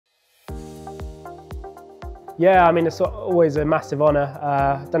Yeah, I mean, it's always a massive honour.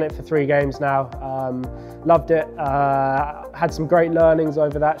 Done it for 3 games now. Loved it. Had some great learnings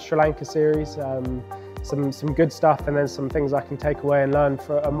over that Sri Lanka series. Some good stuff, and then some things I can take away and learn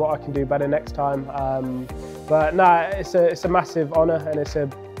and what I can do better next time. But no, it's a massive honour, and it's a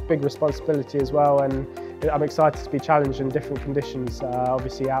big responsibility as well. And I'm excited to be challenged in different conditions,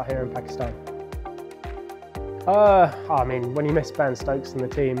 obviously out here in Pakistan. I mean, when you miss Ben Stokes in the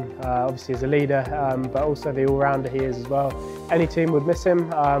team, obviously as a leader, but also the all-rounder he is as well. Any team would miss him,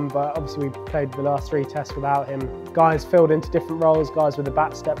 but obviously we played the last 3 tests without him. Guys filled into different roles, guys with the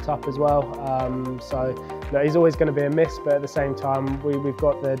bat stepped up as well. So he's always going to be a miss, but at the same time, we've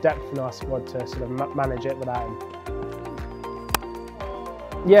got the depth in our squad to sort of manage it without him.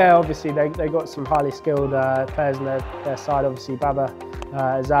 Yeah, obviously they got some highly skilled players on their side. Obviously Baba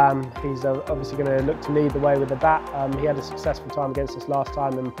Azam, he's obviously going to look to lead the way with the bat. He had a successful time against us last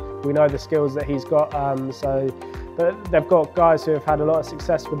time, and we know the skills that he's got. But they've got guys who have had a lot of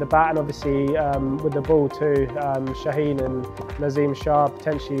success with the bat, and obviously with the ball too. Shaheen and Nazim Shah,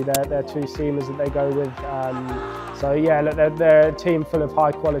 potentially they're 2 seamers that they go with. So yeah, look, they're a team full of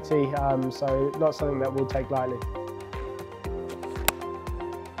high quality. So not something that we'll take lightly.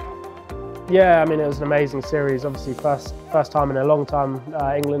 Yeah, I mean, it was an amazing series. Obviously, first time in a long time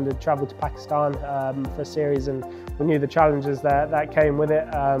England had travelled to Pakistan for a series, and we knew the challenges that came with it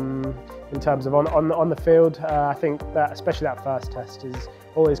in terms of on the field. I think that especially that first test is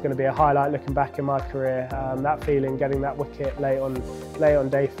always going to be a highlight looking back in my career. That feeling, getting that wicket late on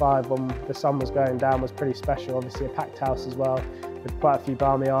day 5 when the sun was going down, was pretty special. Obviously, a packed house as well, with quite a few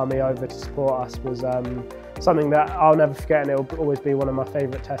Barmy Army over to support us, was something that I'll never forget, and it will always be one of my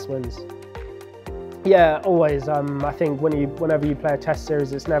favourite test wins. Yeah, always. I think whenever you play a test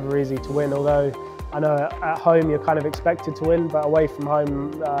series, it's never easy to win, although I know at home you're kind of expected to win, but away from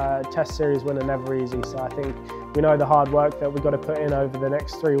home, test series win are never easy. So I think we know the hard work that we've got to put in over the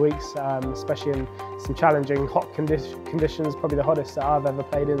next 3 weeks, especially in some challenging hot conditions, probably the hottest that I've ever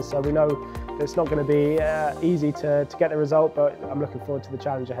played in. So we know it's not going to be easy to get the result, but I'm looking forward to the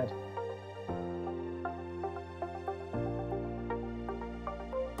challenge ahead.